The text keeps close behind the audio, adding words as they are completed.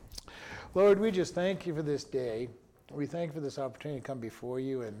Lord, we just thank you for this day. We thank you for this opportunity to come before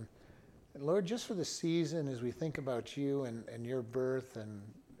you. And Lord, just for the season as we think about you and your birth and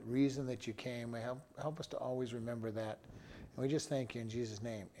reason that you came, help us to always remember that. And we just thank you in Jesus'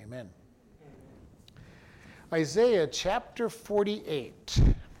 name. Amen. Isaiah chapter 48,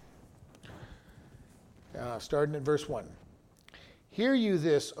 starting at verse 1. Hear you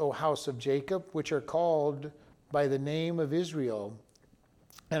this, O house of Jacob, which are called by the name of Israel,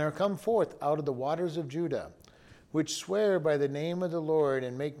 and are come forth out of the waters of Judah, which swear by the name of the Lord,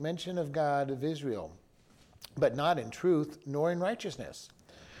 and make mention of God of Israel, but not in truth, nor in righteousness.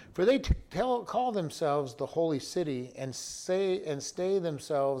 For they call themselves the holy city, and stay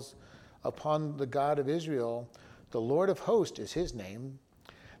themselves upon the God of Israel. The Lord of hosts is his name.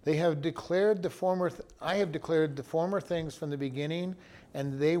 They have declared I have declared the former things from the beginning,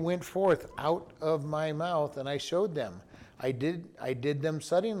 and they went forth out of my mouth, and I showed them. I did them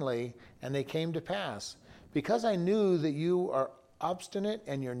suddenly, and they came to pass. Because I knew that you are obstinate,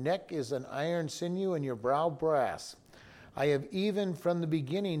 and your neck is an iron sinew, and your brow brass. I have even from the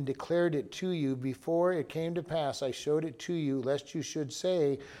beginning declared it to you. Before it came to pass, I showed it to you, lest you should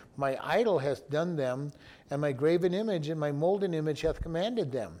say, my idol hath done them, and my graven image and my molten image hath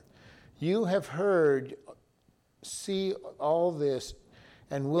commanded them. You have heard, see all this,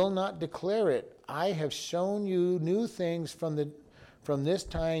 and will not declare it. I have shown you new things from this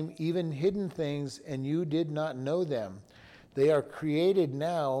time, even hidden things, and you did not know them. They are created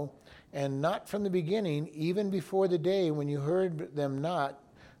now, and not from the beginning, even before the day when you heard them not,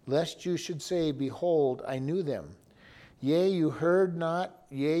 lest you should say, behold, I knew them. Yea, you heard not,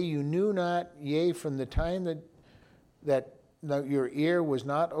 yea, you knew not, yea, from the time that your ear was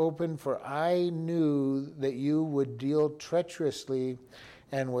not open, for I knew that you would deal treacherously,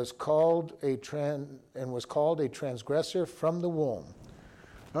 and was called a transgressor from the womb.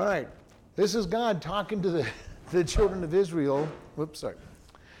 All right, this is God talking to the children of Israel. Whoops, sorry.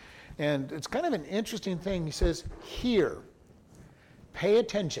 And it's kind of an interesting thing. He says, hear, pay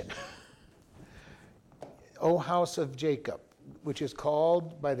attention, O house of Jacob, which is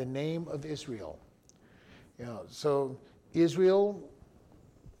called by the name of Israel. So Israel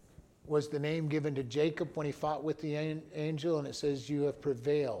was the name given to Jacob when he fought with the angel, and it says, you have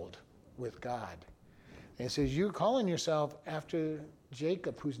prevailed with God. And it says, you're calling yourself after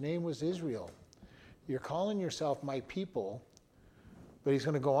Jacob, whose name was Israel. You're calling yourself my people. But he's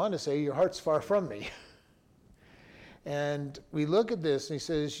going to go on to say, your heart's far from me. And we look at this, and he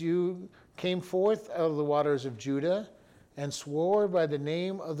says, you came forth out of the waters of Judah, and swore by the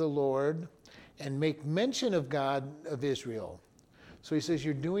name of the Lord, and make mention of God of Israel. So he says,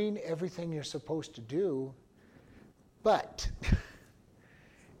 you're doing everything you're supposed to do, but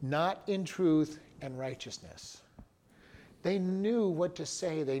not in truth and righteousness. They knew what to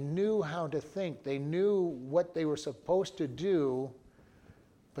say. They knew how to think. They knew what they were supposed to do,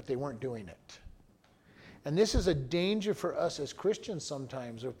 but they weren't doing it. And this is a danger for us as Christians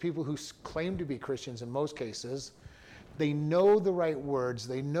sometimes, or people who claim to be Christians in most cases. They know the right words.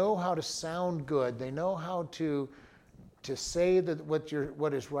 They know how to sound good. They know how to say that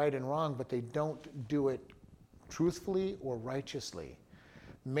what is right and wrong, but they don't do it truthfully or righteously.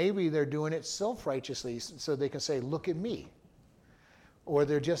 Maybe they're doing it self-righteously so they can say, look at me. Or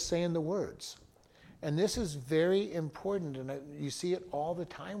they're just saying the words. And this is very important, and you see it all the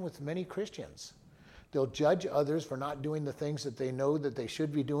time with many Christians. They'll judge others for not doing the things that they know that they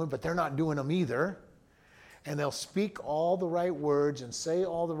should be doing, but they're not doing them either. And they'll speak all the right words and say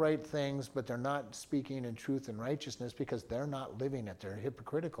all the right things, but they're not speaking in truth and righteousness because they're not living it. They're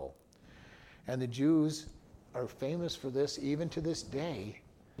hypocritical. And the Jews are famous for this even to this day.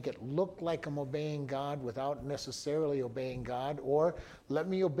 It looked like I'm obeying God without necessarily obeying God, or let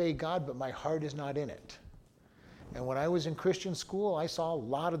me obey God, but my heart is not in it. And when I was in Christian school, I saw a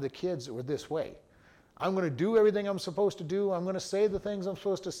lot of the kids that were this way. I'm going to do everything I'm supposed to do. I'm going to say the things I'm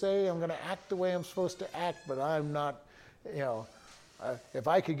supposed to say. I'm going to act the way I'm supposed to act, but I'm not, if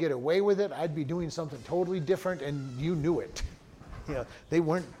I could get away with it, I'd be doing something totally different, and you knew it. They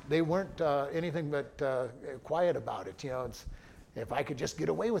weren't anything but quiet about it. If I could just get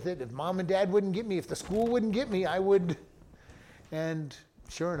away with it, if mom and dad wouldn't get me, if the school wouldn't get me, I would. And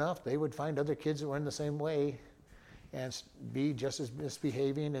sure enough, they would find other kids that were in the same way and be just as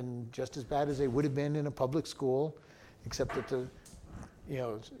misbehaving and just as bad as they would have been in a public school, except that the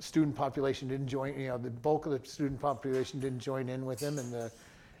student population didn't join, the bulk of the student population didn't join in with them, and the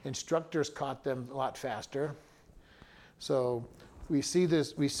instructors caught them a lot faster. So we see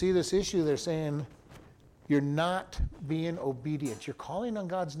this issue. They're saying, you're not being obedient. You're calling on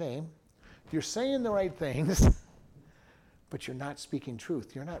God's name. You're saying the right things, but you're not speaking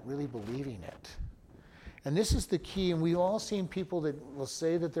truth. You're not really believing it. And this is the key, and we've all seen people that will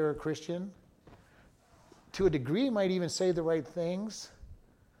say that they're a Christian, to a degree might even say the right things,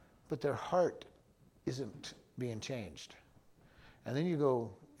 but their heart isn't being changed. And then you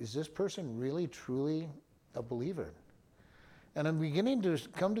go, is this person really, truly a believer? And I'm beginning to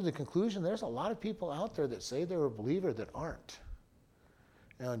come to the conclusion there's a lot of people out there that say they're a believer that aren't.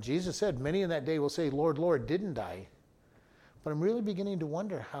 Now, Jesus said, many in that day will say, Lord, Lord, didn't I? But I'm really beginning to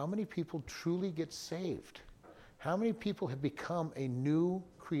wonder how many people truly get saved. How many people have become a new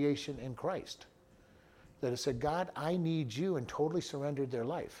creation in Christ that have said, God, I need you, and totally surrendered their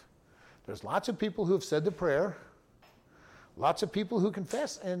life. There's lots of people who have said the prayer, lots of people who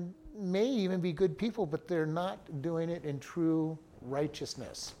confess and may even be good people, but they're not doing it in true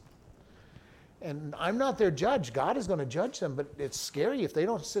righteousness. And I'm not their judge. God is going to judge them, but it's scary if they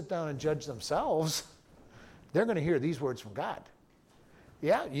don't sit down and judge themselves. They're going to hear these words from God.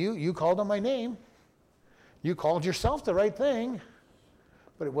 Yeah, you called on my name. You called yourself the right thing,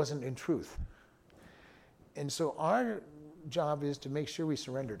 but it wasn't in truth. And so our job is to make sure we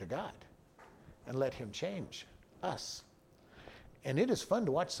surrender to God and let him change us. And it is fun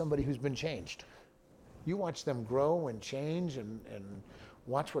to watch somebody who's been changed. You watch them grow and change and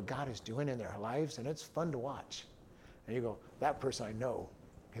watch what God is doing in their lives, and it's fun to watch. And you go, that person I know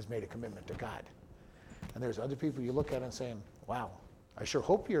has made a commitment to God. And there's other people you look at and saying, wow, I sure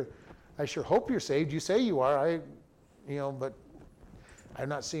hope you're saved. You say you are, but I'm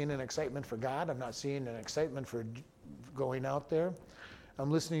not seeing an excitement for God. I'm not seeing an excitement for going out there. I'm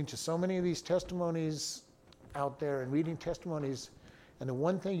listening to so many of these testimonies out there and reading testimonies, and the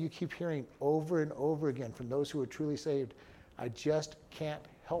one thing you keep hearing over and over again from those who are truly saved, I just can't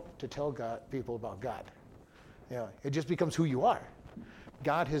help to tell people about God. It just becomes who you are.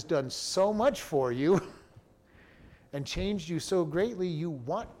 God has done so much for you and changed you so greatly, you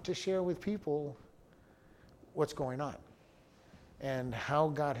want to share with people what's going on and how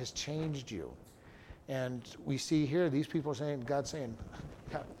God has changed you. And we see here, these people are saying, God's saying,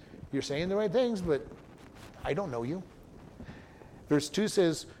 you're saying the right things, but I don't know you. Verse 2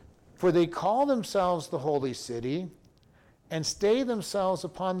 says, for they call themselves the holy city and stay themselves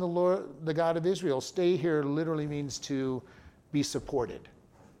upon the Lord, the God of Israel. Stay here literally means to be supported.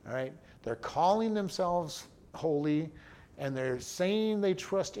 All right? They're calling themselves holy, and they're saying they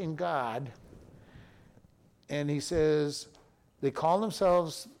trust in God. And he says, they call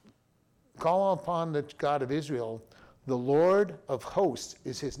upon the God of Israel. The Lord of hosts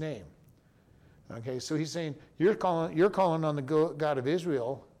is his name. Okay, so he's saying, you're calling on the God of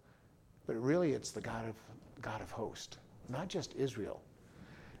Israel, but really it's the God of hosts, not just Israel.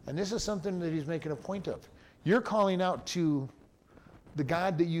 And this is something that he's making a point of. You're calling out to the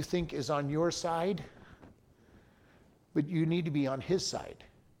God that you think is on your side, but you need to be on his side.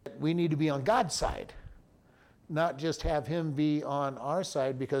 We need to be on God's side, not just have him be on our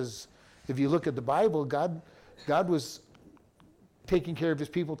side, because if you look at the Bible, God was taking care of his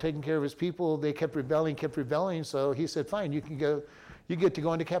people. They kept rebelling, so he said, fine, you get to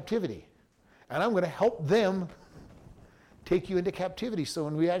go into captivity. And I'm going to help them take you into captivity. So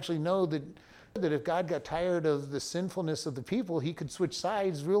when we actually know that if God got tired of the sinfulness of the people, he could switch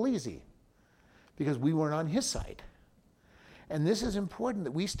sides real easy because we weren't on his side. And this is important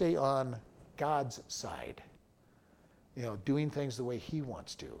that we stay on God's side, doing things the way he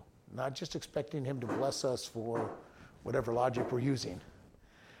wants to, not just expecting him to bless us for whatever logic we're using.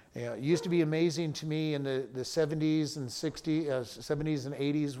 It used to be amazing to me in the 70s and 70s and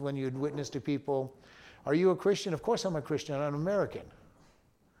 80s when you'd witness to people, are you a Christian? Of course I'm a Christian, I'm American.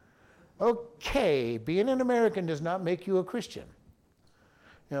 Okay, being an American does not make you a Christian.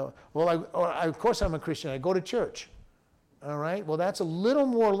 Of course I'm a Christian, I go to church. All right, well that's a little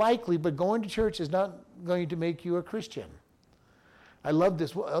more likely, but going to church is not going to make you a Christian. I love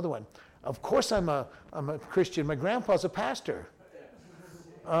this other one. Of course I'm a Christian, my grandpa's a pastor.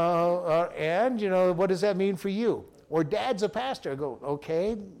 And what does that mean for you? Or dad's a pastor. I go,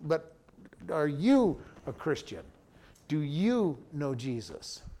 okay, but are you a Christian? Do you know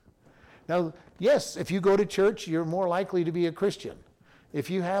Jesus? Now, yes, if you go to church, you're more likely to be a Christian. If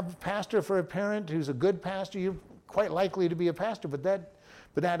you have a pastor for a parent who's a good pastor, you're quite likely to be a pastor. But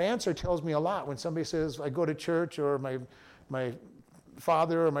that answer tells me a lot. When somebody says, I go to church, or my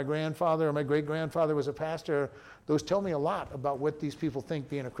father or my grandfather or my great-grandfather was a pastor, those tell me a lot about what these people think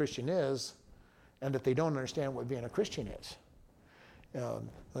being a Christian is, and that they don't understand what being a Christian is.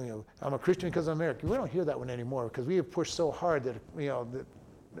 I'm a Christian because I'm American. We don't hear that one anymore because we have pushed so hard that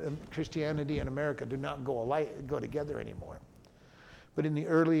that Christianity and America do not go together anymore. But in the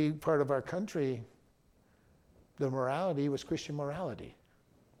early part of our country, the morality was Christian morality,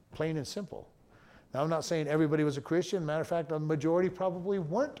 plain and simple. Now, I'm not saying everybody was a Christian. Matter of fact, the majority probably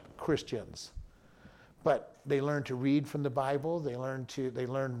weren't Christians. But they learned to read from the Bible. They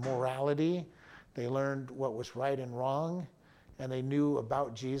learned morality. They learned what was right and wrong. And they knew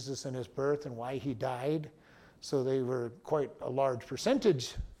about Jesus and his birth and why he died. So they were quite a large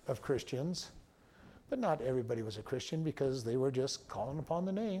percentage of Christians. But not everybody was a Christian because they were just calling upon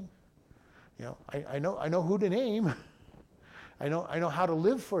the name. You know, I know who to name. I know how to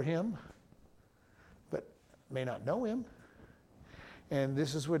live for him, but may not know him. And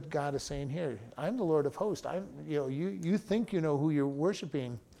this is what God is saying here. I'm the Lord of hosts. You think you know who you're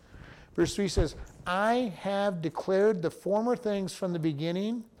worshiping. Verse 3 says, I have declared the former things from the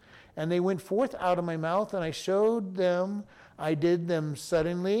beginning, and they went forth out of my mouth, and I showed them, I did them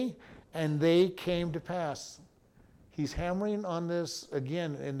suddenly, and they came to pass. He's hammering on this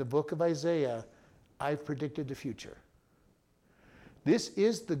again in the book of Isaiah. I've predicted the future. This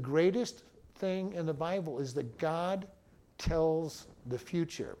is the greatest thing in the Bible, is that God tells the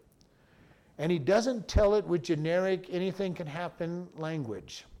future. And he doesn't tell it with generic, anything can happen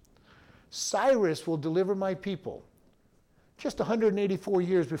language. Cyrus will deliver my people. Just 184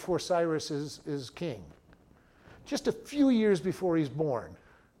 years before Cyrus is king. Just a few years before he's born.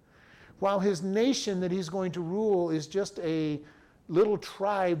 While his nation that he's going to rule is just a little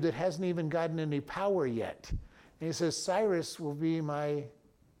tribe that hasn't even gotten any power yet. And he says, Cyrus will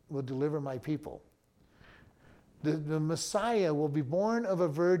deliver my people. The Messiah will be born of a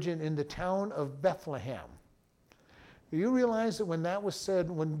virgin in the town of Bethlehem. You realize that when that was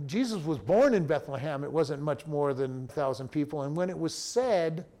said, when Jesus was born in Bethlehem, it wasn't much more than 1,000 people. And when it was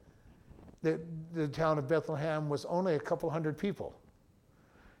said that the town of Bethlehem was only a couple hundred people.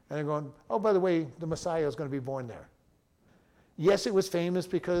 And they're going, oh, by the way, the Messiah is going to be born there. Yes, it was famous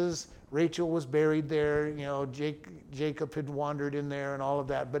because Rachel was buried there. You know, Jacob had wandered in there and all of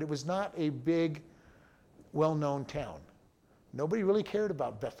that. But it was not a big, well-known town. Nobody really cared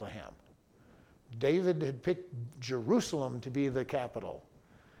about Bethlehem. David had picked Jerusalem to be the capital.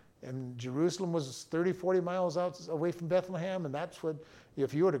 And Jerusalem was 30, 40 miles out away from Bethlehem. And that's what,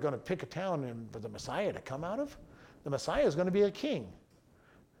 if you were going to pick a town and for the Messiah to come out of, the Messiah is going to be a king.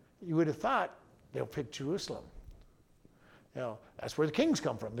 You would have thought they'll pick Jerusalem. You know, that's where the kings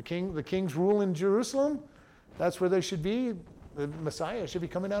come from. The kings rule in Jerusalem. That's where they should be. The Messiah should be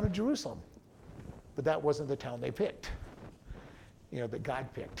coming out of Jerusalem. But that wasn't the town they picked. You know, that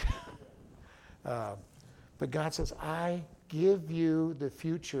God picked. But God says, I give you the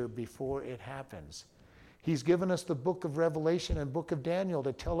future before it happens. He's given us the book of Revelation and book of Daniel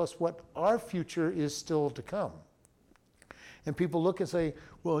to tell us what our future is still to come. And people look and say,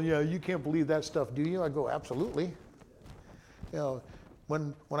 well, yeah, you can't believe that stuff, do you? I go, absolutely. You know,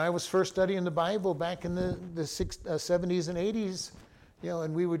 when I was first studying the Bible back in the 70s and 80s, you know,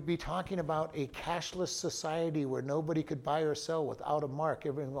 and we would be talking about a cashless society where nobody could buy or sell without a mark.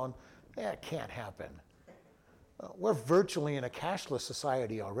 Everyone going, that can't happen. We're virtually in a cashless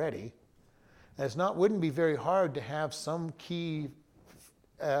society already. And wouldn't be very hard to have some key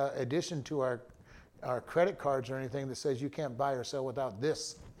addition to our credit cards or anything that says you can't buy or sell without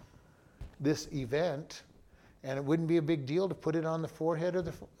this event, and it wouldn't be a big deal to put it on the forehead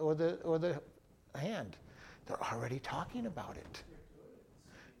or the hand. They're already talking about it.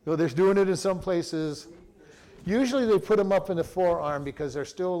 You know, they're doing it in some places. Usually they put them up in the forearm because they're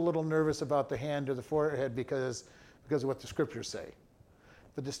still a little nervous about the hand or the forehead because of what the scriptures say.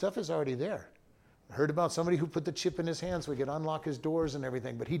 But the stuff is already there. I heard about somebody who put the chip in his hand so he could unlock his doors and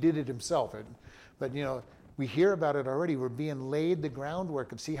everything, but he did it himself. But, you know, we hear about it already. We're being laid the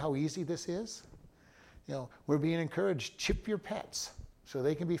groundwork, and see how easy this is? You know, we're being encouraged, chip your pets so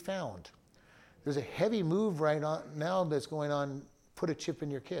they can be found. There's a heavy move right now that's going on, put a chip in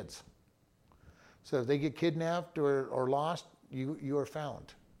your kids. So if they get kidnapped or lost, you are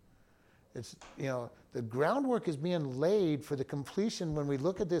found. It's, you know, the groundwork is being laid for the completion when we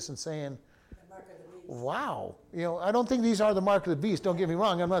look at this and saying, wow, you know, I don't think these are the mark of the beast. Don't get me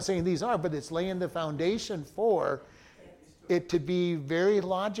wrong. I'm not saying these are, but it's laying the foundation for it to be very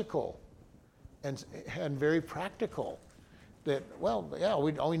logical and very practical. That, well, yeah,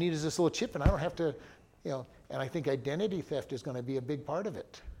 all we need is this little chip, and I don't have to, you know. And I think identity theft is going to be a big part of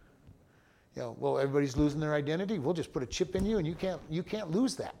it. You know, well, everybody's losing their identity. We'll just put a chip in you, and you can't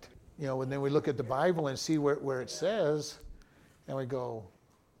lose that. You know, and then we look at the Bible and see where it says, and we go,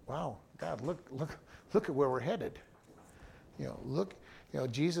 wow, God, look at where we're headed. You know,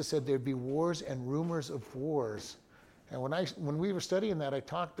 Jesus said there'd be wars and rumors of wars. And when we were studying that,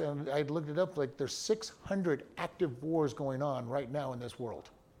 I looked it up, like there's 600 active wars going on right now in this world.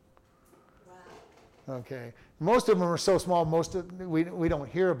 Wow. Okay. Most of them are so small, we don't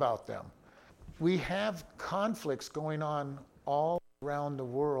hear about them. We have conflicts going on all around the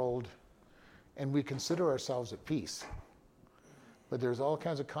world, and we consider ourselves at peace. But there's all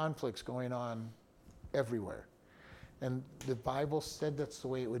kinds of conflicts going on everywhere. And the Bible said that's the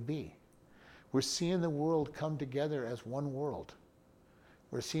way it would be. We're seeing the world come together as one world.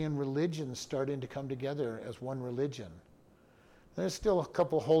 We're seeing religions starting to come together as one religion. There's still a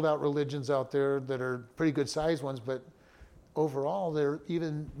couple holdout religions out there that are pretty good sized ones, but overall,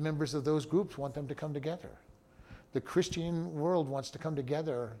 even members of those groups want them to come together. The Christian world wants to come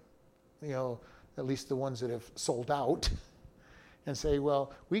together, at least the ones that have sold out, and say,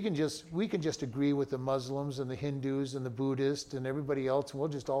 well, we can just agree with the Muslims and the Hindus and the Buddhists and everybody else, and we'll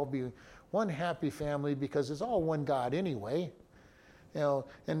just all be one happy family because it's all one God anyway.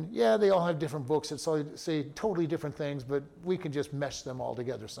 And yeah, they all have different books that say totally different things, but we can just mesh them all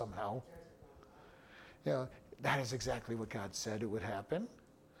together somehow. That is exactly what God said it would happen,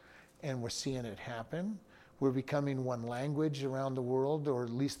 and we're seeing it happen. We're becoming one language around the world, or at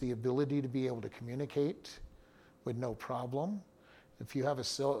least the ability to be able to communicate with no problem. If you have a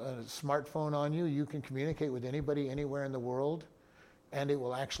smartphone on you, you can communicate with anybody anywhere in the world, and it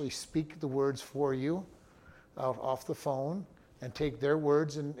will actually speak the words for you off the phone and take their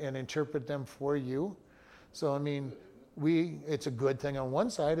words and interpret them for you. So, it's a good thing on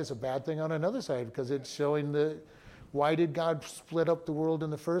one side, it's a bad thing on another side, because it's showing why did God split up the world in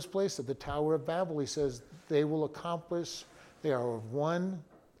the first place? At the Tower of Babel, he says, they are of one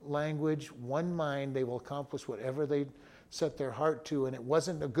language, one mind, they will accomplish whatever they set their heart to, and it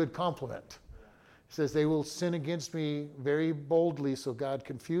wasn't a good compliment. He says, they will sin against me very boldly, so God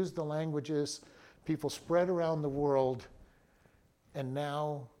confused the languages, people spread around the world, and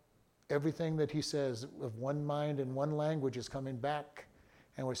now everything that he says of one mind and one language is coming back,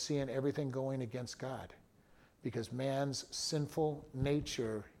 and we're seeing everything going against God, because man's sinful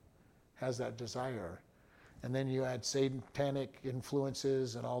nature has that desire. And then you add satanic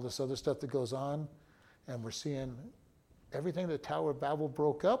influences and all this other stuff that goes on, and we're seeing everything the Tower of Babel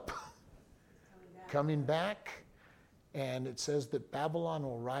broke up coming back. And it says that Babylon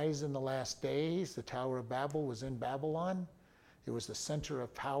will rise in the last days. The Tower of Babel was in Babylon. It was the center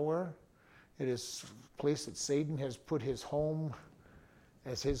of power. It is a place that Satan has put his home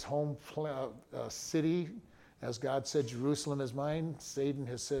as his home city. As God said, Jerusalem is mine. Satan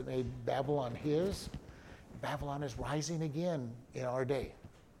has made Babylon his. Babylon is rising again in our day.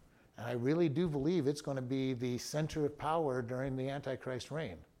 And I really do believe it's going to be the center of power during the Antichrist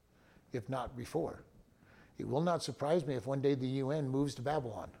reign, if not before. It will not surprise me if one day the UN moves to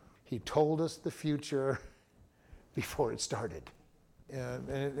Babylon. He told us the future before it started.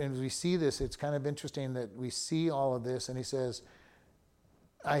 And as we see this, it's kind of interesting that we see all of this, and he says,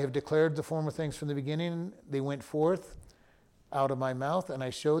 I have declared the former things from the beginning. They went forth out of my mouth, and I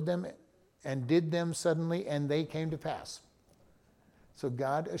showed them and did them suddenly, and they came to pass. So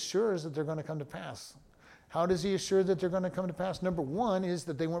God assures that they're going to come to pass. How does he assure that they're going to come to pass? Number one is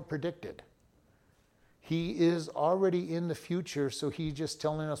that they weren't predicted. He is already in the future, so he's just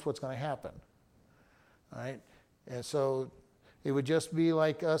telling us what's going to happen. All right? And so it would just be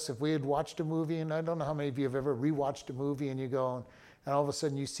like us if we had watched a movie, and I don't know how many of you have ever rewatched a movie, and you go, and all of a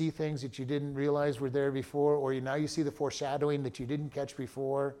sudden you see things that you didn't realize were there before, or now you see the foreshadowing that you didn't catch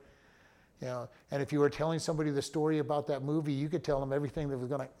before. And if you were telling somebody the story about that movie, you could tell them everything that was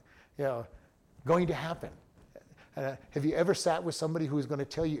going to happen. Have you ever sat with somebody who's going to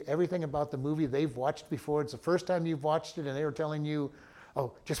tell you everything about the movie they've watched before? It's the first time you've watched it, and they were telling you,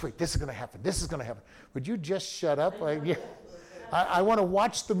 oh, just wait, this is going to happen, this is going to happen. Would you just shut up? I want to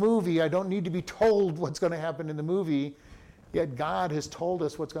watch the movie. I don't need to be told what's going to happen in the movie. Yet God has told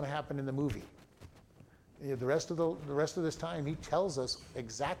us what's going to happen in the movie. The rest of this time, he tells us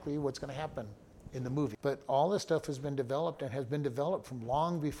exactly what's going to happen in the movie. But all this stuff has been developed, and has been developed from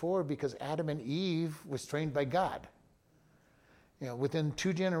long before, because Adam and Eve was trained by God. Within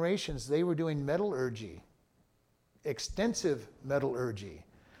 2 generations, they were doing metallurgy, extensive metallurgy,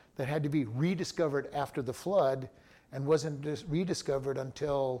 that had to be rediscovered after the flood, and wasn't rediscovered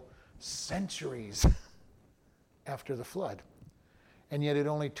until centuries after the flood. And yet it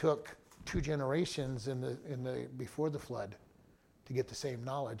only took 2 generations in the before the flood to get the same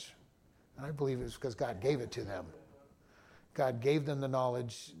knowledge. And I believe it was because God gave it to them. God gave them the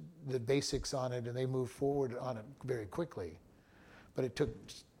knowledge, the basics on it, and they moved forward on it very quickly. But it took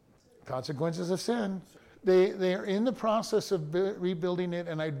consequences of sin. They are in the process of rebuilding it,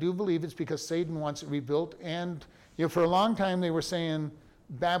 and I do believe it's because Satan wants it rebuilt. And for a long time they were saying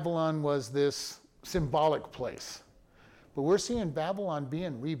Babylon was this symbolic place. But we're seeing Babylon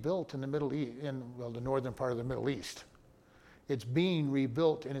being rebuilt in the Middle East, the northern part of the Middle East. It's being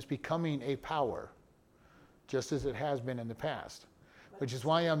rebuilt and it's becoming a power, just as it has been in the past. Which is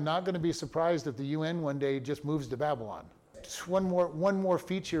why I'm not going to be surprised if the UN one day just moves to Babylon. It's one more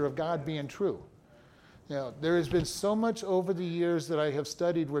feature of God being true. There has been so much over the years that I have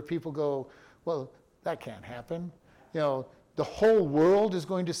studied where people go, well, that can't happen. The whole world is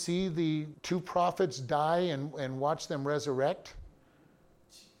going to see the two prophets die and watch them resurrect.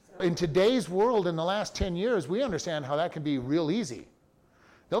 In today's world, in the last 10 years, we understand how that can be real easy.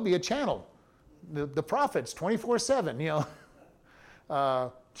 There'll be a channel, the prophets, 24/7,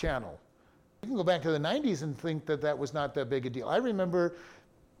 channel. You can go back to the 90s and think that was not that big a deal. I remember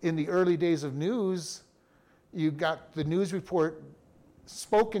in the early days of news, you got the news report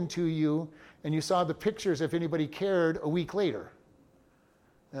spoken to you, and you saw the pictures if anybody cared a week later.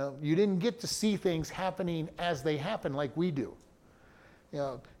 You didn't get to see things happening as they happen like we do.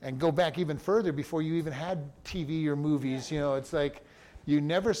 And go back even further before you even had TV or movies. It's like you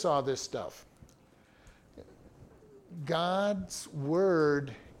never saw this stuff. God's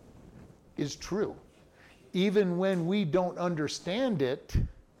word is true. Even when we don't understand it,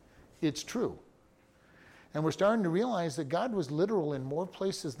 it's true. And we're starting to realize that God was literal in more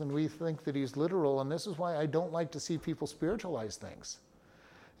places than we think that he's literal. And this is why I don't like to see people spiritualize things.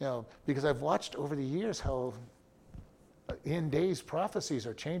 Because I've watched over the years how in days prophecies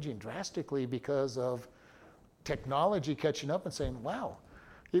are changing drastically because of technology catching up and saying, wow,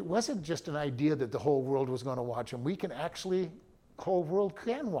 it wasn't just an idea that the whole world was going to watch, and the whole world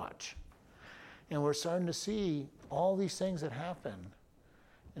can watch. And we're starting to see all these things that happen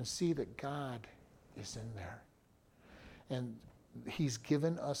and see that God is in there. And he's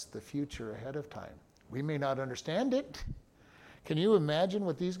given us the future ahead of time. We may not understand it. Can you imagine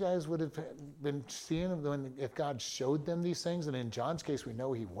what these guys would have been seeing if God showed them these things? And in John's case, we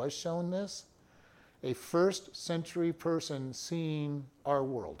know he was shown this. A first century person seeing our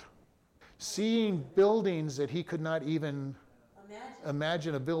world. Seeing buildings that he could not even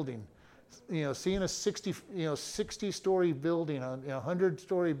imagine a building. Seeing a 60-story building, a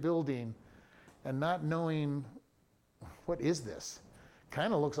 100-story building, and not knowing, what is this?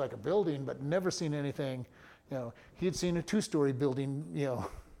 Kind of looks like a building, but never seen anything. He had seen a 2-story building,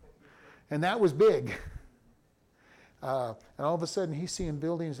 and that was big. And all of a sudden, he's seeing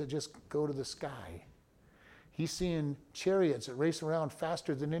buildings that just go to the sky. He's seeing chariots that race around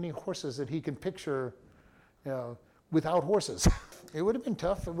faster than any horses that he can picture, without horses. It would have been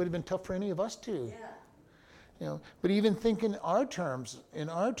tough. It would have been tough for any of us too. Yeah. But even think in our terms,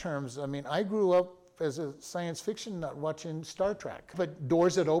 I mean, I grew up as a science fiction nut watching Star Trek. But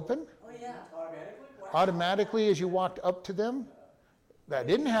doors that open, automatically as you walked up to them, that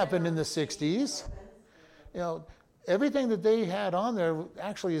didn't happen in the 60s. Everything that they had on there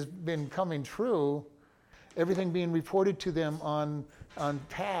actually has been coming true. Everything being reported to them on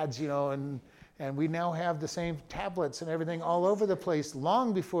pads, and we now have the same tablets and everything all over the place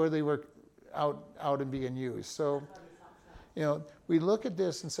long before they were out and being used. So, we look at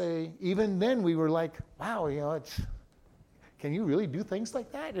this and say, even then we were like, wow, can you really do things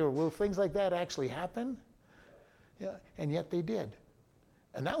like that? Or will things like that actually happen? Yeah, and yet they did.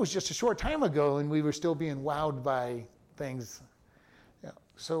 And that was just a short time ago, and we were still being wowed by things. Yeah.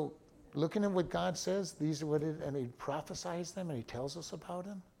 So looking at what God says, these are what and he prophesies them and he tells us about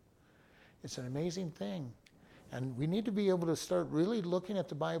them. It's an amazing thing. And we need to be able to start really looking at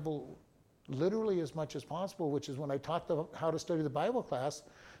the Bible literally as much as possible, which is when I taught how to study the Bible class,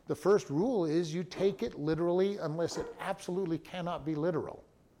 the first rule is you take it literally unless it absolutely cannot be literal.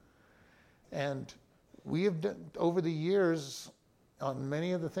 And we have done, over the years, on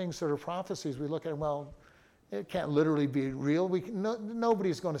many of the things that are prophecies, we look at, well, it can't literally be real.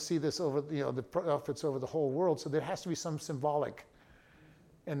 Nobody's going to see this over, the prophets over the whole world, so there has to be some symbolic.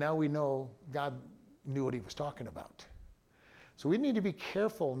 And now we know God knew what he was talking about. So we need to be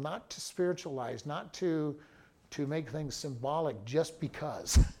careful not to spiritualize, not to make things symbolic just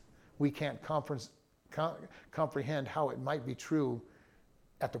because we can't comprehend how it might be true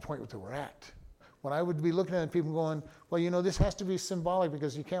at the point that we're at. When I would be looking at people going, well, this has to be symbolic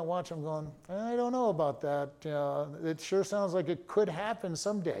because you can't watch them, going, I don't know about that. It sure sounds like it could happen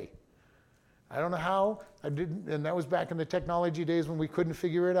someday. I don't know how. I didn't, and that was back in the technology days when we couldn't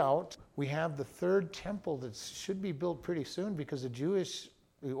figure it out. We have the third temple that should be built pretty soon because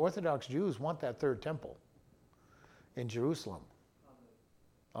the Orthodox Jews want that third temple in Jerusalem,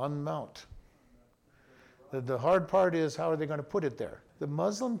 on the Mount. The hard part is, how are they going to put it there? The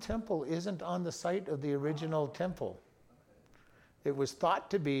Muslim temple isn't on the site of the original temple. It was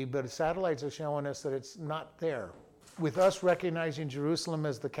thought to be, but satellites are showing us that it's not there. with us recognizing Jerusalem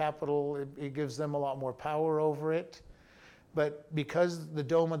as the capital, it gives them a lot more power over it. But because the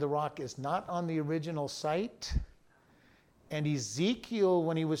Dome of the Rock is not on the original site, and Ezekiel,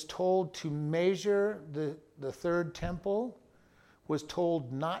 when he was told to measure the third temple, was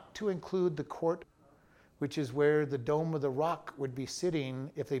told not to include the court, which is where the Dome of the Rock would be sitting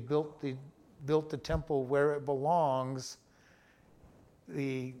if they built the temple where it belongs.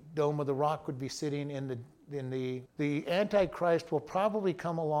 The Dome of the Rock would be sitting in the Antichrist will probably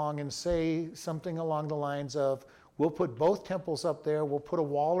come along and say something along the lines of, we'll put both temples up there, we'll put a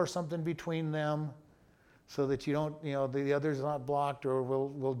wall or something between them so that you don't, the other's not blocked, or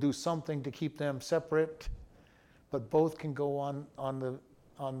we'll do something to keep them separate, but both can go on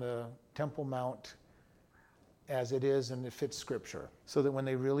the Temple Mount as it is, and it fits Scripture. So that when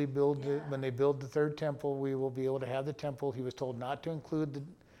they really build the third temple, we will be able to have the temple. He was told not to include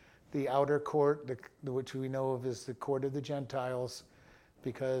the outer court, which we know of as the court of the Gentiles,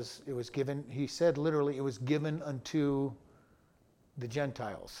 because it was given, he said literally, it was given unto the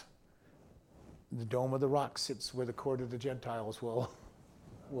Gentiles. The Dome of the Rock sits where the court of the Gentiles will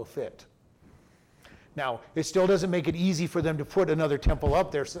fit. Now, it still doesn't make it easy for them to put another temple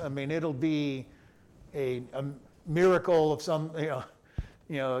up there. So, I mean, it'll be a miracle of some,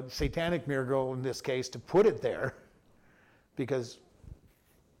 satanic miracle in this case to put it there, because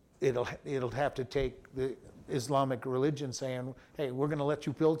it'll have to take the Islamic religion saying, hey, we're going to let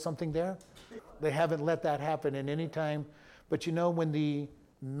you build something there. They haven't let that happen in any time. But when the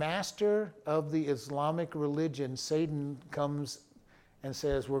master of the Islamic religion, Satan, comes and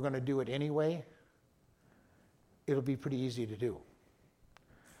says, we're going to do it anyway, it'll be pretty easy to do.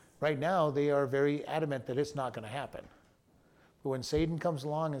 Right now, they are very adamant that it's not going to happen. But when Satan comes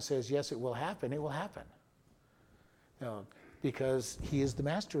along and says, yes, it will happen, it will happen. Because he is the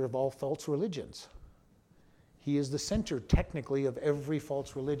master of all false religions. He is the center, technically, of every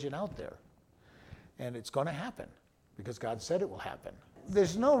false religion out there. And it's going to happen, because God said it will happen.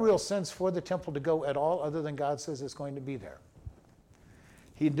 There's no real sense for the temple to go at all, other than God says it's going to be there.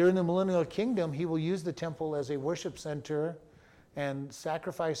 During the millennial kingdom, he will use the temple as a worship center, and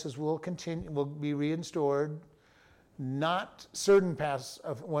sacrifices will be restored. Not certain past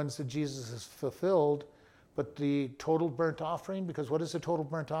of ones that Jesus has fulfilled, but the total burnt offering, because what does the total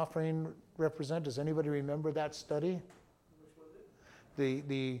burnt offering represent? Does anybody remember that study? Which was it?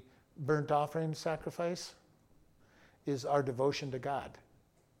 The burnt offering sacrifice is our devotion to God.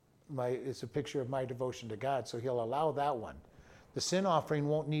 It's a picture of my devotion to God, so he'll allow that one. The sin offering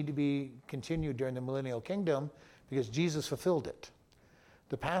won't need to be continued during the millennial kingdom because Jesus fulfilled it.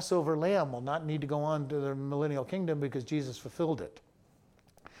 The Passover lamb will not need to go on to the millennial kingdom because Jesus fulfilled it.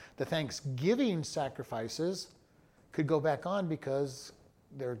 The Thanksgiving sacrifices could go back on because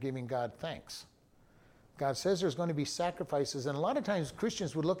they're giving God thanks. God says there's going to be sacrifices, and a lot of times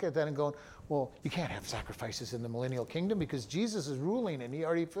Christians would look at that and go, well, you can't have sacrifices in the millennial kingdom because Jesus is ruling and he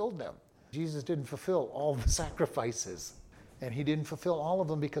already filled them. Jesus didn't fulfill all the sacrifices, and he didn't fulfill all of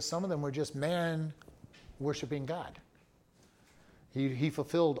them because some of them were just man worshiping God. He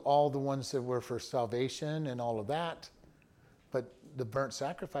fulfilled all the ones that were for salvation and all of that, but the burnt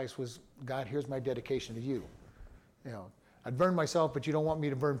sacrifice was, God, here's my dedication to you. I'd burn myself, but you don't want me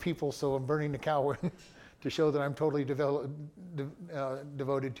to burn people, so I'm burning the cow to show that I'm totally devoted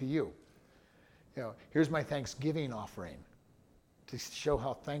to you. Here's my Thanksgiving offering to show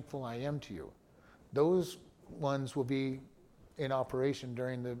how thankful I am to you. Those ones will be in operation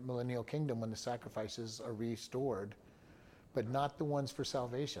during the millennial kingdom when the sacrifices are restored, but not the ones for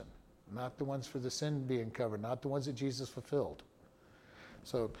salvation, not the ones for the sin being covered, not the ones that Jesus fulfilled.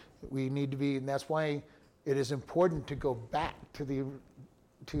 So we need to be, and that's why it is important to go back to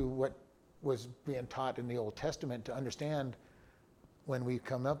what was being taught in the Old Testament to understand when we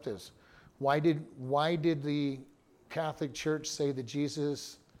come up this. Why did the Catholic Church say that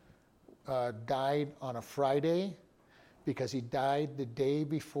Jesus died on a Friday? Because he died the day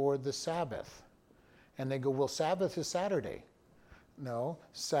before the Sabbath. And they go, well, Sabbath is Saturday. No,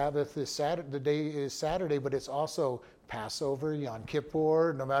 Sabbath is Saturday. The day is Saturday, but it's also Passover, Yom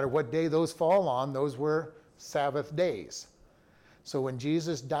Kippur. No matter what day those fall on, those were Sabbath days. So when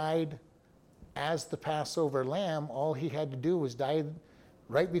Jesus died as the Passover lamb, all he had to do was die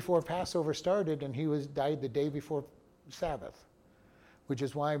right before Passover started, and he died the day before Sabbath, which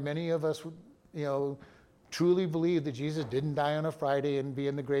is why many of us, truly believe that Jesus didn't die on a Friday and be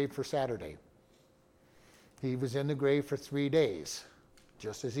in the grave for Saturday. He was in the grave for 3 days,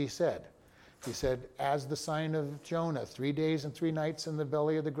 just as he said. He said, as the sign of Jonah, 3 days and 3 nights in the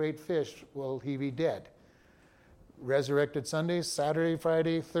belly of the great fish will he be dead. Resurrected Sunday, Saturday,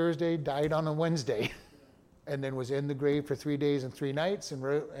 Friday, Thursday, died on a Wednesday. and then was in the grave for 3 days and 3 nights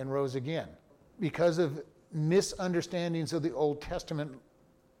and rose again. Because of misunderstandings of the Old Testament,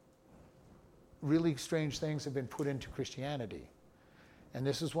 really strange things have been put into Christianity. And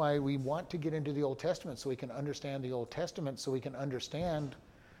this is why we want to get into the Old Testament, so we can understand the Old Testament, so we can understand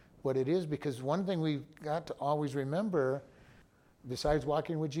what it is. Because one thing we've got to always remember, besides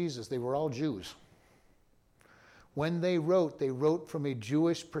walking with Jesus, they were all Jews. When they wrote from a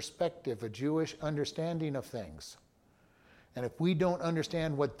Jewish perspective, a Jewish understanding of things. And if we don't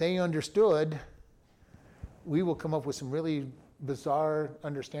understand what they understood, we will come up with some really bizarre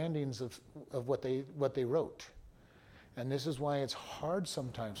understandings of what they wrote. And this is why it's hard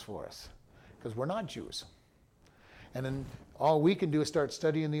sometimes for us, because we're not Jews. And then all we can do is start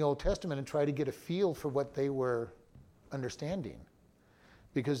studying the Old Testament and try to get a feel for what they were understanding.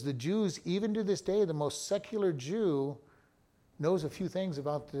 Because the Jews, even to this day, the most secular Jew knows a few things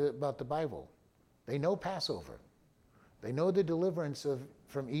about the Bible. They know Passover. They know the deliverance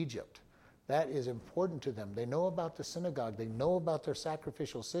from Egypt. That is important to them. They know about the synagogue. They know about their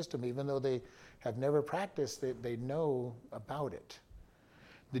sacrificial system. Even though they have never practiced it, they know about it.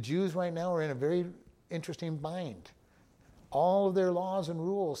 The Jews right now are in a very interesting bind. All of their laws and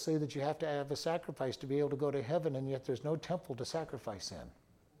rules say that you have to have a sacrifice to be able to go to heaven, and yet there's no temple to sacrifice in.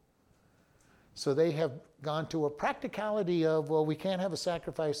 So they have gone to a practicality of, well, we can't have a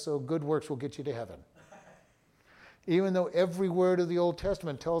sacrifice, so good works will get you to heaven. Even though every word of the Old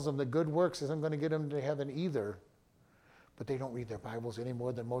Testament tells them that good works isn't going to get them to heaven either, but they don't read their Bibles any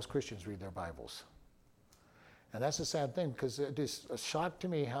more than most Christians read their Bibles. And that's a sad thing, because it is a shock to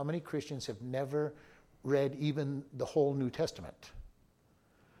me how many Christians have never read even the whole New Testament,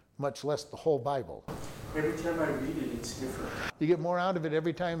 much less the whole Bible. Every time I read it, it's different. You get more out of it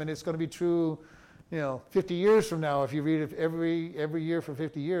every time, and it's going to be true, 50 years from now. If you read it every year for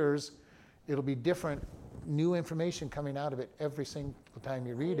 50 years, it'll be different, new information coming out of it every single time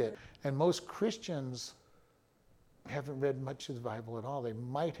you read it. And most Christians haven't read much of the Bible at all. They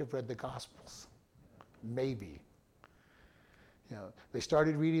might have read the Gospels, maybe. They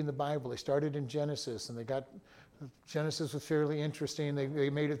started reading the Bible. They started in Genesis, and Genesis was fairly interesting. They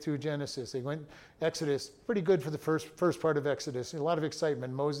made it through Genesis. They went Exodus, pretty good for the first part of Exodus. A lot of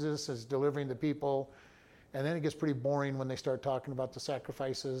excitement. Moses is delivering the people, and then it gets pretty boring when they start talking about the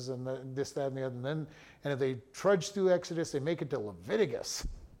sacrifices and this, that, and the other. And if they trudge through Exodus, they make it to Leviticus,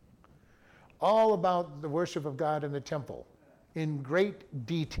 all about the worship of God in the temple, in great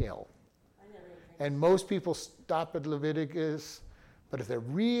detail. And most people stop at Leviticus, but if they're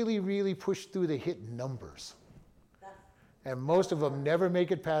really, really pushed through, they hit Numbers. And most of them never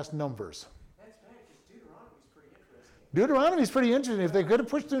make it past Numbers. That's bad, because Deuteronomy's pretty interesting. Deuteronomy's pretty interesting. If they could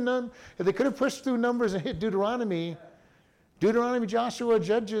have pushed through Numbers and hit Deuteronomy, Joshua,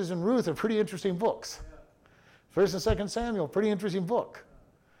 Judges, and Ruth are pretty interesting books. First and Second Samuel, pretty interesting book.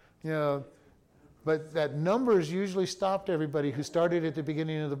 But that Numbers usually stopped everybody who started at the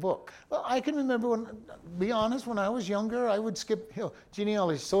beginning of the book. Well, I can remember be honest, when I was younger, I would skip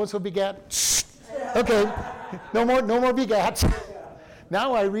genealogy. So-and-so begat. Okay, no more begats.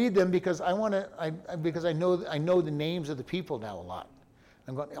 Now I read them because I know the names of the people now a lot.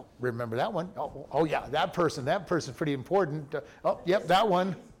 I'm going, remember that one? Oh yeah, that person's pretty important. Yep, that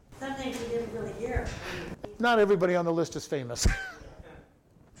one. Some names you didn't really hear. Not everybody on the list is famous.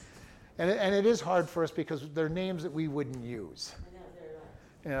 And it is hard for us because they're names that we wouldn't use.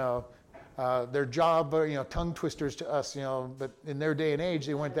 I know, they're right. Their job, tongue twisters to us, but in their day and age,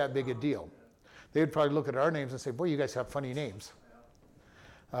 they weren't that big a deal. They would probably look at our names and say, boy, you guys have funny names.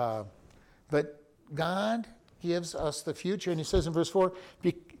 But God gives us the future, and he says in verse 4,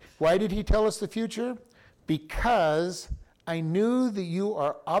 why did he tell us the future? Because I knew that you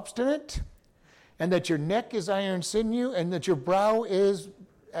are obstinate, and that your neck is iron sinew, and that your brow is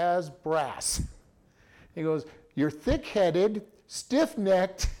as brass. He goes, you're thick-headed,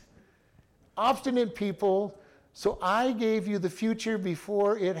 stiff-necked, obstinate people, so I gave you the future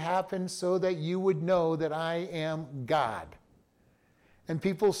before it happened so that you would know that I am God. And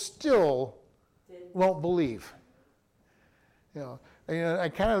people still won't believe. I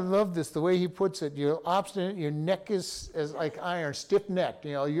kind of love this, the way he puts it. You're obstinate, your neck is like iron, stiff-necked.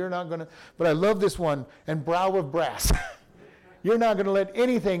 You're not going to, but I love this one, and brow of brass. You're not going to let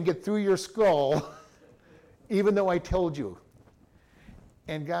anything get through your skull, even though I told you.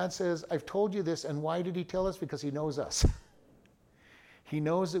 And God says, I've told you this, and why did he tell us? Because he knows us. He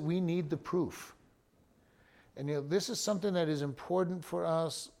knows that we need the proof. And this is something that is important for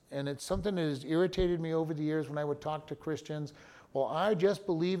us, and it's something that has irritated me over the years when I would talk to Christians. Well, I just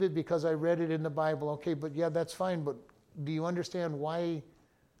believe it because I read it in the Bible. Okay, but yeah, that's fine, but do you understand why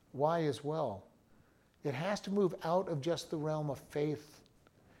as well? It has to move out of just the realm of faith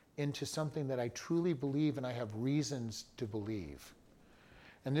into something that I truly believe and I have reasons to believe.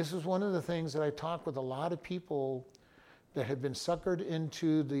 And this is one of the things that I talk with a lot of people that have been suckered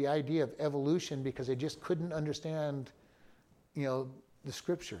into the idea of evolution because they just couldn't understand, the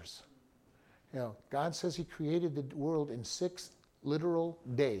scriptures. God says he created the world in 6 literal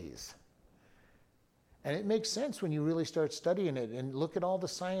days. And it makes sense when you really start studying it and look at all the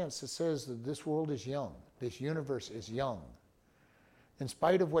science that says that this world is young, this universe is young. In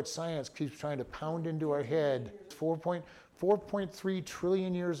spite of what science keeps trying to pound into our head, 4.3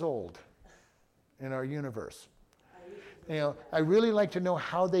 trillion years old in our universe. I really like to know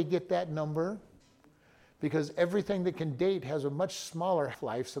how they get that number, because everything that can date has a much smaller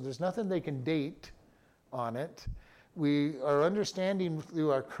life, so there's nothing they can date on it. We are understanding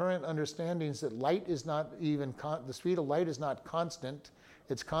through our current understandings that light is not even, the speed of light is not constant.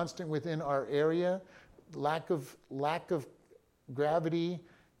 It's constant within our area. Lack of gravity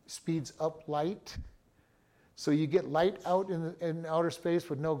speeds up light. So you get light out in outer space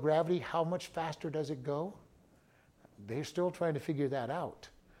with no gravity. How much faster does it go? They're still trying to figure that out.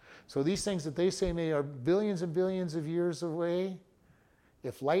 So these things that they say are billions and billions of years away,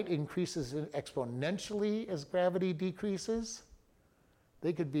 if light increases exponentially as gravity decreases,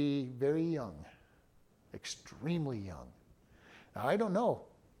 they could be very young, extremely young. Now, I don't know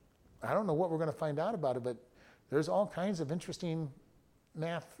what we're going to find out about it, but there's all kinds of interesting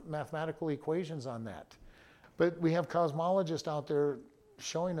mathematical equations on that. But we have cosmologists out there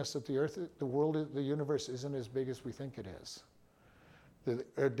showing us that the Earth, the world, the universe isn't as big as we think it is.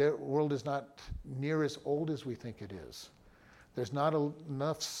 The world is not near as old as we think it is. There's not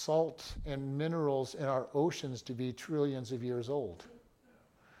enough salt and minerals in our oceans to be trillions of years old.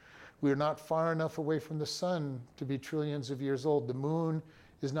 We're not far enough away from the sun to be trillions of years old. The moon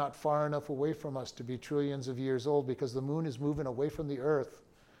is not far enough away from us to be trillions of years old, because the moon is moving away from the Earth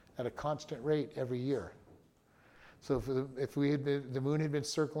at a constant rate every year. So if the moon had been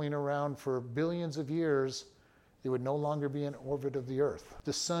circling around for billions of years, it would no longer be in orbit of the Earth.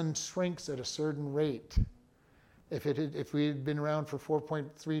 The sun shrinks at a certain rate. If we had been around for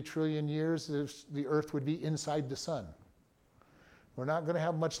 4.3 trillion years, the Earth would be inside the sun. We're not going to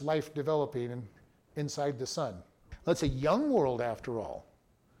have much life developing inside the sun. That's a young world after all.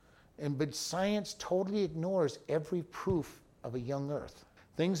 But science totally ignores every proof of a young Earth.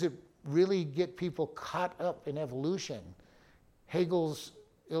 Things that really get people caught up in evolution. Hegel's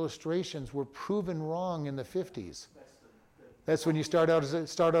illustrations were proven wrong in the 50s. That's when you start out as a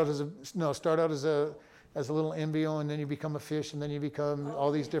little embryo, and then you become a fish, and then you become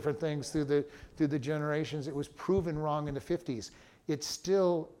all these different things through the generations. It was proven wrong in the 50s. It's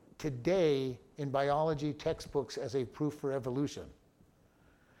still today in biology textbooks as a proof for evolution.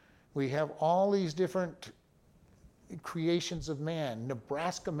 We have all these different creations of man.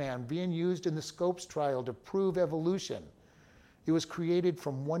 Nebraska man being used in the Scopes trial to prove evolution. It was created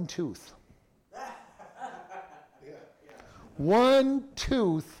from one tooth. One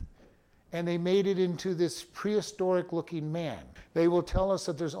tooth, and they made it into this prehistoric looking man. They will tell us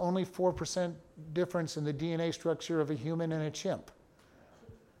that there's only 4% difference in the DNA structure of a human and a chimp.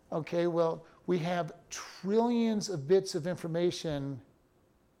 Okay, well, we have trillions of bits of information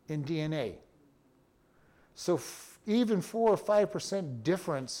in DNA. So even 4 or 5%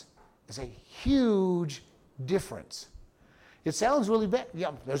 difference is a huge difference. It sounds really bad.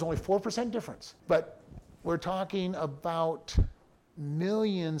 Yeah, there's only 4% difference. But we're talking about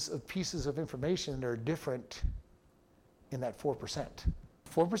millions of pieces of information that are different in that 4%.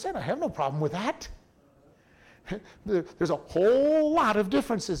 4%, I have no problem with that. There's a whole lot of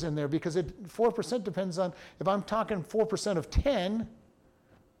differences in there, because 4% depends on, if I'm talking 4% of 10,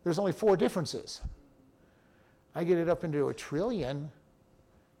 there's only 4 differences. I get it up into a trillion,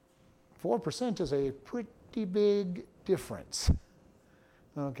 4% is a pretty big difference.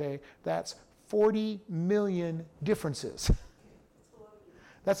 Okay, that's 40 million differences.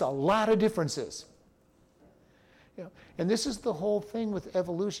 That's a lot of differences. And this is the whole thing with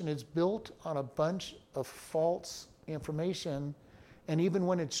evolution. It's built on a bunch of false information, and even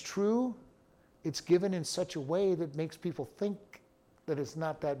when it's true, it's given in such a way that makes people think that it's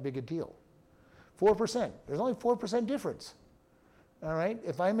not that big a deal. 4%, there's only 4% difference. All right,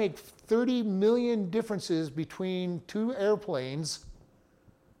 if I make 30 million differences between 2 airplanes,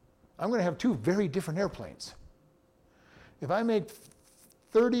 I'm going to have 2 very different airplanes. If I make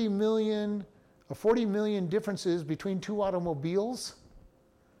 30 million or 40 million differences between 2 automobiles,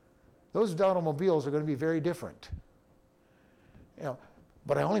 those automobiles are going to be very different.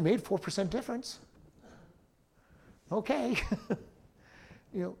 But I only made 4% difference. Okay.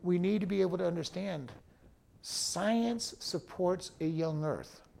 We need to be able to understand Science supports a young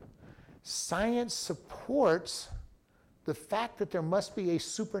earth. Science supports the fact that there must be a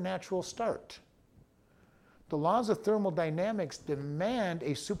supernatural start. The laws of thermodynamics demand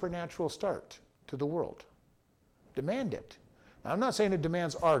a supernatural start to the world. Demand it. Now, I'm not saying it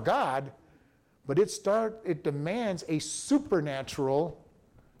demands our God, but it demands a supernatural,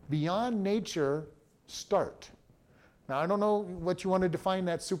 beyond nature start. Now, I don't know what you want to define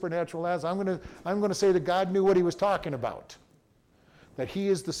that supernatural as. I'm going to say that God knew what he was talking about. That he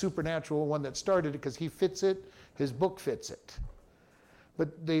is the supernatural one that started it because he fits it, his book fits it.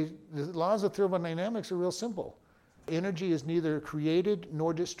 But the laws of thermodynamics are real simple. Energy is neither created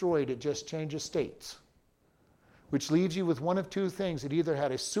nor destroyed, it just changes states. Which leaves you with one of two things. It either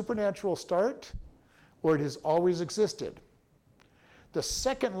had a supernatural start or it has always existed. The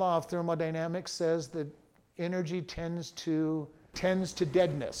second law of thermodynamics says that energy tends to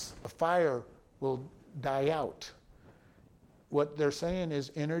deadness. A fire will die out. What they're saying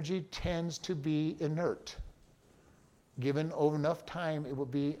is energy tends to be inert. Given over enough time, it will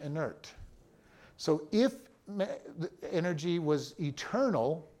be inert. So if energy was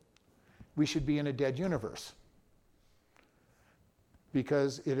eternal, we should be in a dead universe.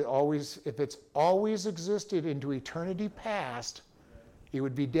 Because if it's always existed into eternity past, it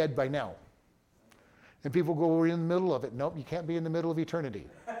would be dead by now. And people go, we're in the middle of it. Nope, you can't be in the middle of eternity.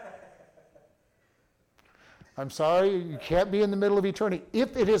 I'm sorry, you can't be in the middle of eternity.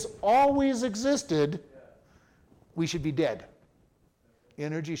 If it has always existed, we should be dead.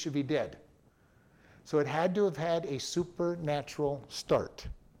 Energy should be dead. So it had to have had a supernatural start.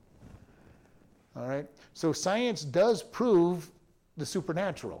 All right? So science does prove the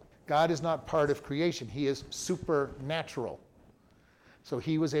supernatural. God is not part of creation. He is supernatural. So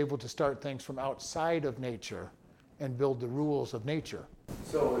he was able to start things from outside of nature and build the rules of nature.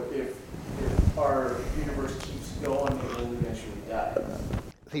 So if our universe keeps going, it will eventually die.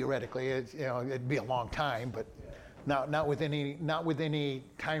 Theoretically, it'd be a long time, but not with any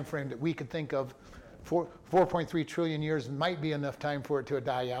time frame that we could think of. 4.3 trillion years might be enough time for it to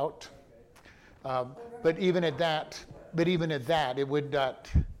die out. But even at that, it would not.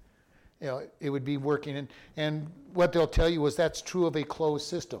 It would be working. And what they'll tell you is that's true of a closed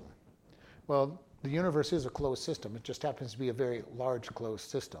system. Well, the universe is a closed system. It just happens to be a very large closed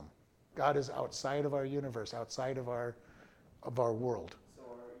system. God is outside of our universe, outside of our world.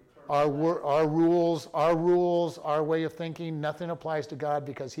 Our rules, our way of thinking, nothing applies to God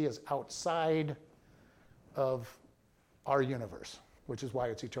because he is outside of our universe, which is why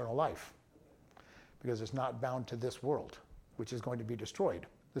it's eternal life. Because it's not bound to this world, which is going to be destroyed.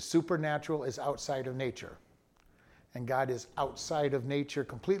 The supernatural is outside of nature. And God is outside of nature,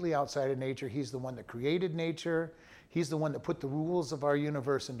 completely outside of nature. He's the one that created nature. He's the one that put the rules of our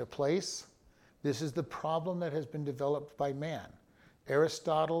universe into place. This is the problem that has been developed by man.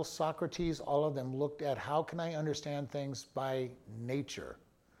 Aristotle, Socrates, all of them looked at how can I understand things by nature.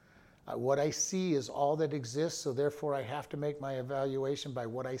 What I see is all that exists, so therefore I have to make my evaluation by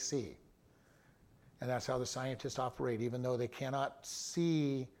what I see. And that's how the scientists operate, even though they cannot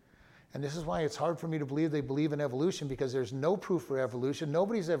see. And this is why it's hard for me to believe they believe in evolution, because there's no proof for evolution.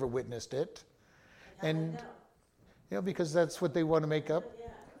 Nobody's ever witnessed it. And because that's what they want to make up,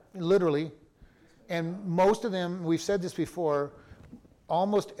 literally. And most of them, we've said this before,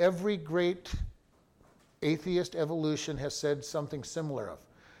 almost every great atheist evolution has said something similar of.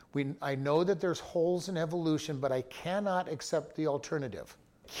 I know that there's holes in evolution, but I cannot accept the alternative.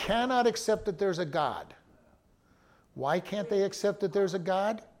 Cannot accept that there's a God. Why can't they accept that there's a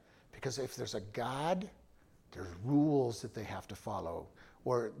God? Because if there's a God, there's rules that they have to follow.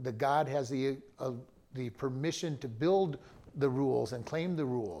 Or the God has the permission to build the rules and claim the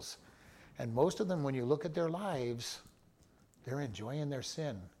rules. And most of them, when you look at their lives, they're enjoying their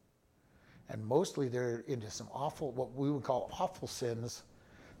sin. And mostly they're into some awful, what we would call awful sins.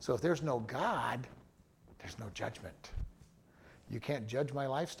 So if there's no God, there's no judgment. You can't judge my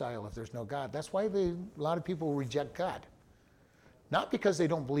lifestyle if there's no God. That's why a lot of people reject God. Not because they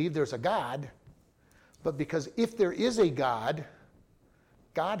don't believe there's a God, but because if there is a God,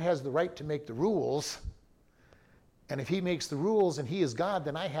 God has the right to make the rules. And if he makes the rules and he is God,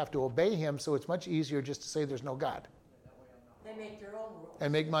 then I have to obey him. So it's much easier just to say there's no God. They make their own rules.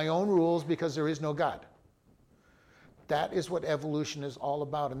 And make my own rules because there is no God. That is what evolution is all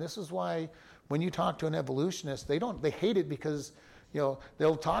about. And this is why when you talk to an evolutionist, they hate it because,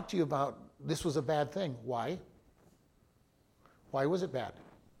 they'll talk to you about this was a bad thing. Why? Why was it bad?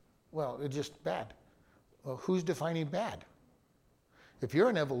 Well, it's just bad. Well, who's defining bad? If you're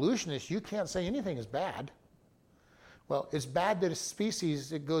an evolutionist, you can't say anything is bad. Well, it's bad that a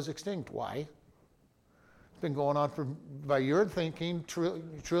species it goes extinct. Why? been going on by your thinking,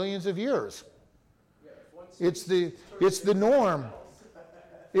 trillions of years. It's the norm.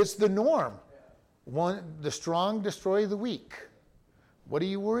 It's the norm. The strong destroy the weak. What are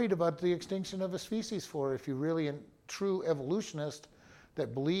you worried about the extinction of a species for if you're really a true evolutionist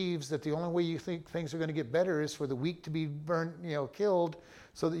that believes that the only way you think things are going to get better is for the weak to be burned, killed,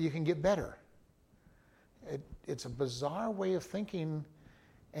 so that you can get better? It's a bizarre way of thinking,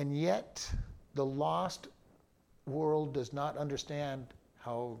 and yet the lost world does not understand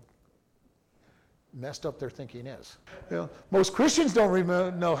how messed up their thinking is. Most Christians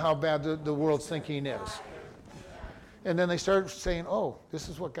don't know how bad the world's thinking is. And then they start saying, oh, this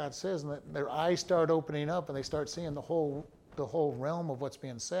is what God says, and their eyes start opening up, and they start seeing the whole realm of what's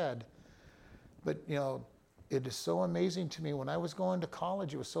being said. But, it is so amazing to me. When I was going to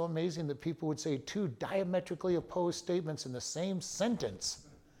college, it was so amazing that people would say two diametrically opposed statements in the same sentence.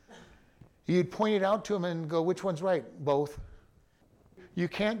 You'd point it out to them and go, which one's right? Both. You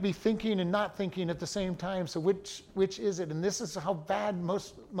can't be thinking and not thinking at the same time, so which is it? And this is how bad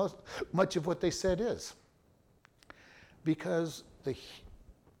much of what they said is. Because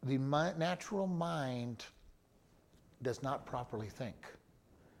the natural mind does not properly think.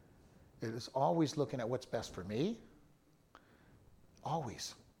 It is always looking at what's best for me.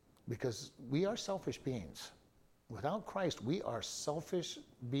 Always. Because we are selfish beings. Without Christ, we are selfish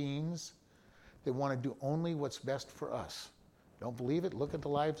beings that want to do only what's best for us. Don't believe it? Look at the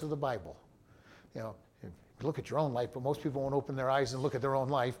lives of the Bible. Look at your own life, but most people won't open their eyes and look at their own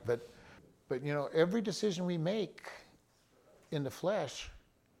life. But every decision we make in the flesh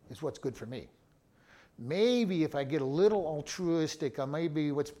is what's good for me. Maybe if I get a little altruistic, I may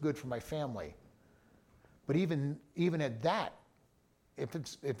be what's good for my family. But even at that, if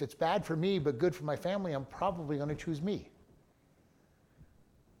it's bad for me but good for my family, I'm probably going to choose me.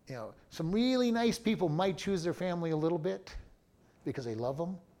 Some really nice people might choose their family a little bit because they love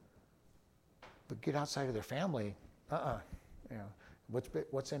them. But get outside of their family,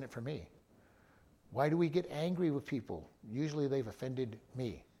 what's in it for me? Why do we get angry with people? Usually they've offended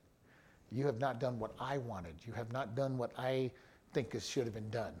me. You have not done what I wanted. You have not done what I think should have been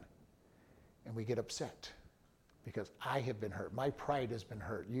done. And we get upset because I have been hurt. My pride has been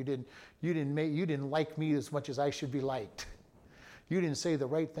hurt. You didn't like me as much as I should be liked. You didn't say the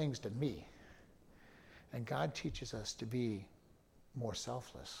right things to me. And God teaches us to be more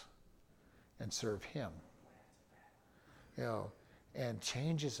selfless and serve Him. And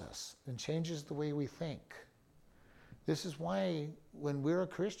changes us and changes the way we think. This is why when we're a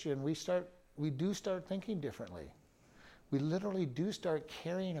Christian, we do start thinking differently. We literally do start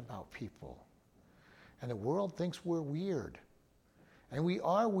caring about people. And the world thinks we're weird. And we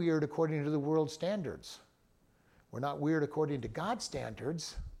are weird according to the world's standards. We're not weird according to God's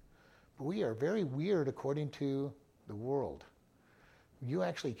standards, but we are very weird according to the world. You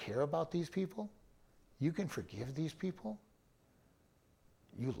actually care about these people? You can forgive these people?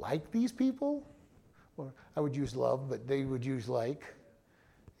 You like these people? Or I would use love, but they would use like.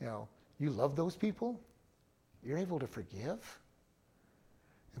 You love those people? You're able to forgive?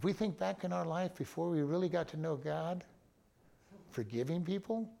 If we think back in our life before we really got to know God, forgiving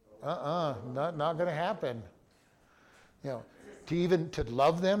people? Not going to happen. To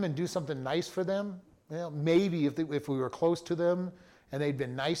love them and do something nice for them? Maybe if we were close to them and they'd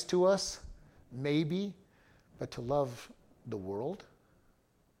been nice to us, maybe. But to love the world?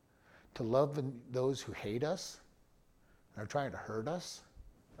 To love those who hate us and are trying to hurt us?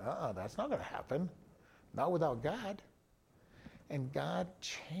 That's not going to happen. Not without God. And God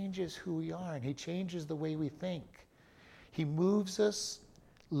changes who we are, and He changes the way we think. He moves us.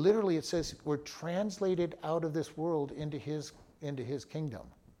 Literally, it says we're translated out of this world into His kingdom.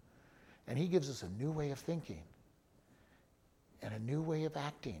 And He gives us a new way of thinking and a new way of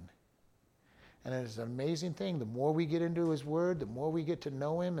acting. And it's an amazing thing. The more we get into His Word, the more we get to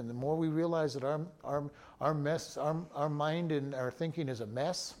know Him, and the more we realize that our mind and our thinking is a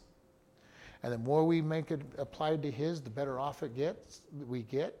mess. And the more we make it applied to His, the better off we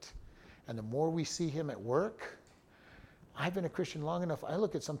get. And the more we see Him at work. I've been a Christian long enough. I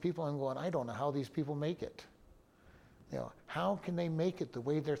look at some people and I'm going, I don't know how these people make it. How can they make it the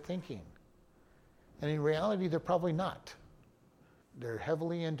way they're thinking? And in reality, they're probably not. They're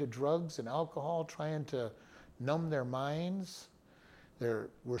heavily into drugs and alcohol, trying to numb their minds.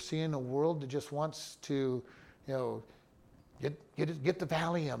 We're seeing a world that just wants to, get the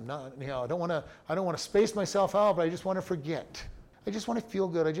Valium. I don't want to space myself out, but I just want to forget. I just want to feel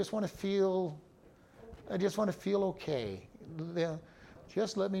good. I just want to feel okay.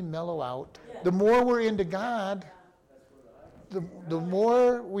 Just let me mellow out. The more we're into God, the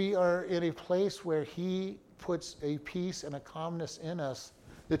more we are in a place where He puts a peace and a calmness in us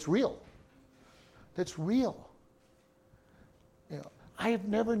that's real. That's real. You know, I have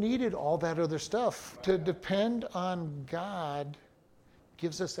never needed all that other stuff. To depend on God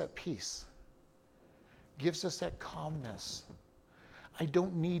gives us that peace, gives us that calmness. I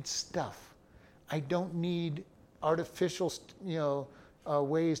don't need stuff. I don't need artificial,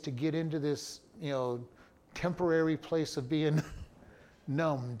 ways to get into this, temporary place of being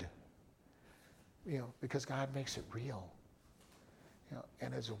numbed. Because God makes it real.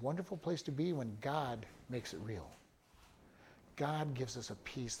 And it's a wonderful place to be when God makes it real. God gives us a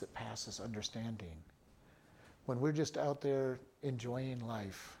peace that passes understanding. When we're just out there enjoying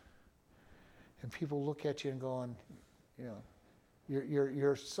life, and people look at you and going,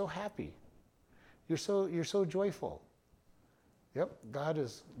 you're so happy. You're so joyful. Yep, God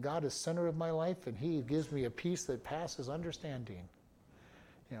is center of my life, and He gives me a peace that passes understanding.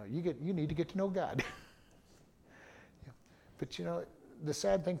 You need to get to know God. But the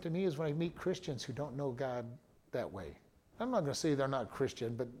sad thing to me is when I meet Christians who don't know God that way. I'm not going to say they're not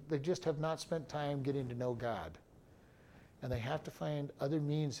Christian, but they just have not spent time getting to know God. And they have to find other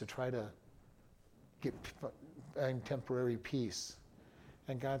means to try to get temporary peace.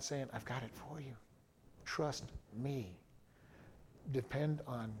 And God's saying, I've got it for you. Trust me. Depend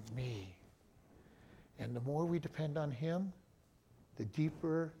on me. And the more we depend on Him, the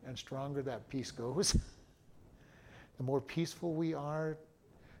deeper and stronger that peace goes. The more peaceful we are,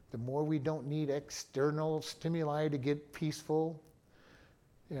 the more we don't need external stimuli to get peaceful.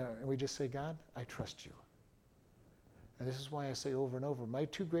 And we just say, God, I trust you. And this is why I say over and over, my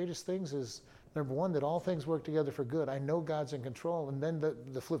two greatest things is, number one, that all things work together for good. I know God's in control. And then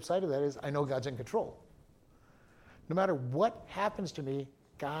the flip side of that is, I know God's in control. No matter what happens to me,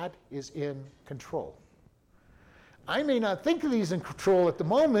 God is in control. I may not think that He's in control at the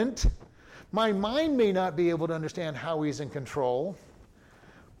moment. My mind may not be able to understand how He's in control.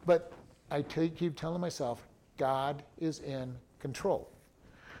 But I keep telling myself, God is in control.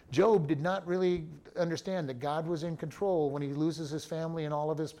 Job did not really understand that God was in control when he loses his family and all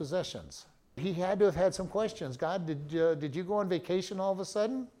of his possessions. He had to have had some questions. God, did you go on vacation all of a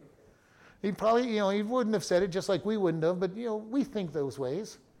sudden? He probably, he wouldn't have said it just like we wouldn't have, but, we think those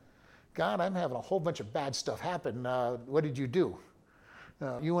ways. God, I'm having a whole bunch of bad stuff happen. What did you do?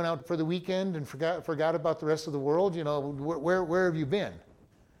 You went out for the weekend and forgot about the rest of the world? Where have you been?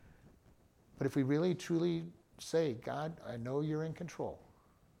 But if we really, truly say, God, I know you're in control,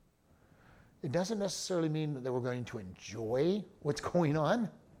 it doesn't necessarily mean that we're going to enjoy what's going on,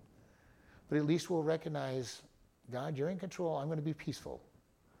 but at least we'll recognize, God, you're in control. I'm going to be peaceful.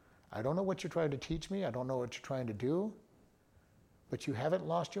 I don't know what you're trying to teach me. I don't know what you're trying to do. But you haven't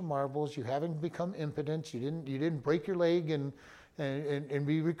lost your marbles. You haven't become impotent. You didn't break your leg and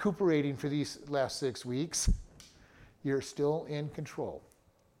be recuperating for these last 6 weeks. You're still in control.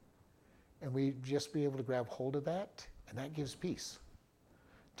 And we just be able to grab hold of that, and that gives peace.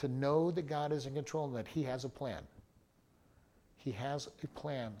 To know that God is in control and that He has a plan. He has a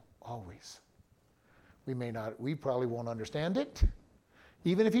plan always. We probably won't understand it.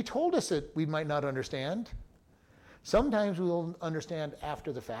 Even if He told us it, we might not understand. Sometimes we will understand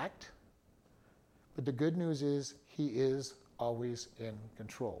after the fact. But the good news is He is always in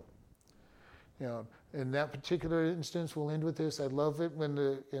control. In that particular instance, we'll end with this. I love it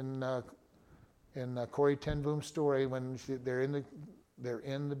when in Corrie ten Boom's story, when they're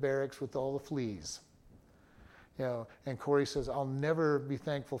in the barracks with all the fleas. And Corrie says, I'll never be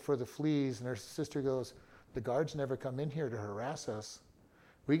thankful for the fleas. And her sister goes, the guards never come in here to harass us.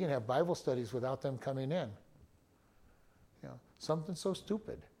 We can have Bible studies without them coming in. Something so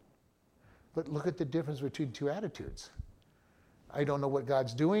stupid. But look at the difference between two attitudes. I don't know what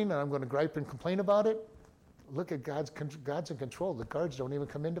God's doing, and I'm going to gripe and complain about it. Look at God's in control. The guards don't even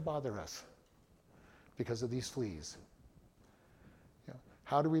come in to bother us because of these fleas.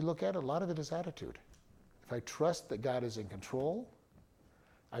 How do we look at it? A lot of it is attitude. If I trust that God is in control,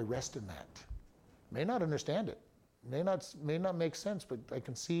 I rest in that. May not understand it. May not make sense, but I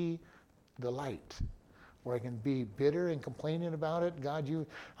can see the light. Or I can be bitter and complaining about it. God,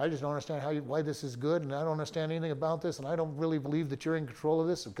 I just don't understand why this is good, and I don't understand anything about this, and I don't really believe that you're in control of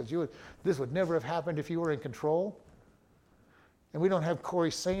this, because this would never have happened if you were in control. And we don't have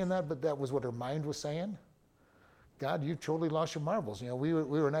Corrie saying that, but that was what her mind was saying. God, you've totally lost your marbles. We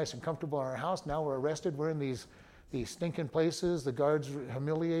were nice and comfortable in our house. Now we're arrested. We're in these stinking places. The guards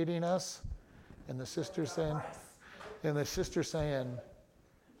humiliating us, and the sister saying,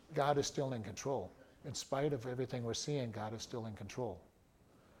 God is still in control. In spite of everything we're seeing, God is still in control.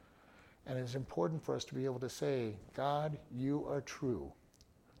 And it's important for us to be able to say, God, you are true.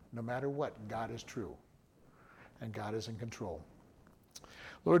 No matter what, God is true. and God is in control.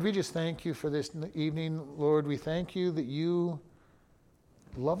 Lord, we just thank you for this evening. Lord, we thank you that you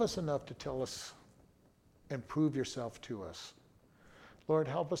love us enough to tell us and prove yourself to us. Lord,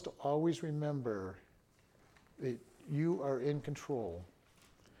 help us to always remember that you are in control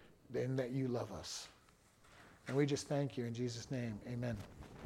and that you love us. And we just thank you in Jesus' name. Amen.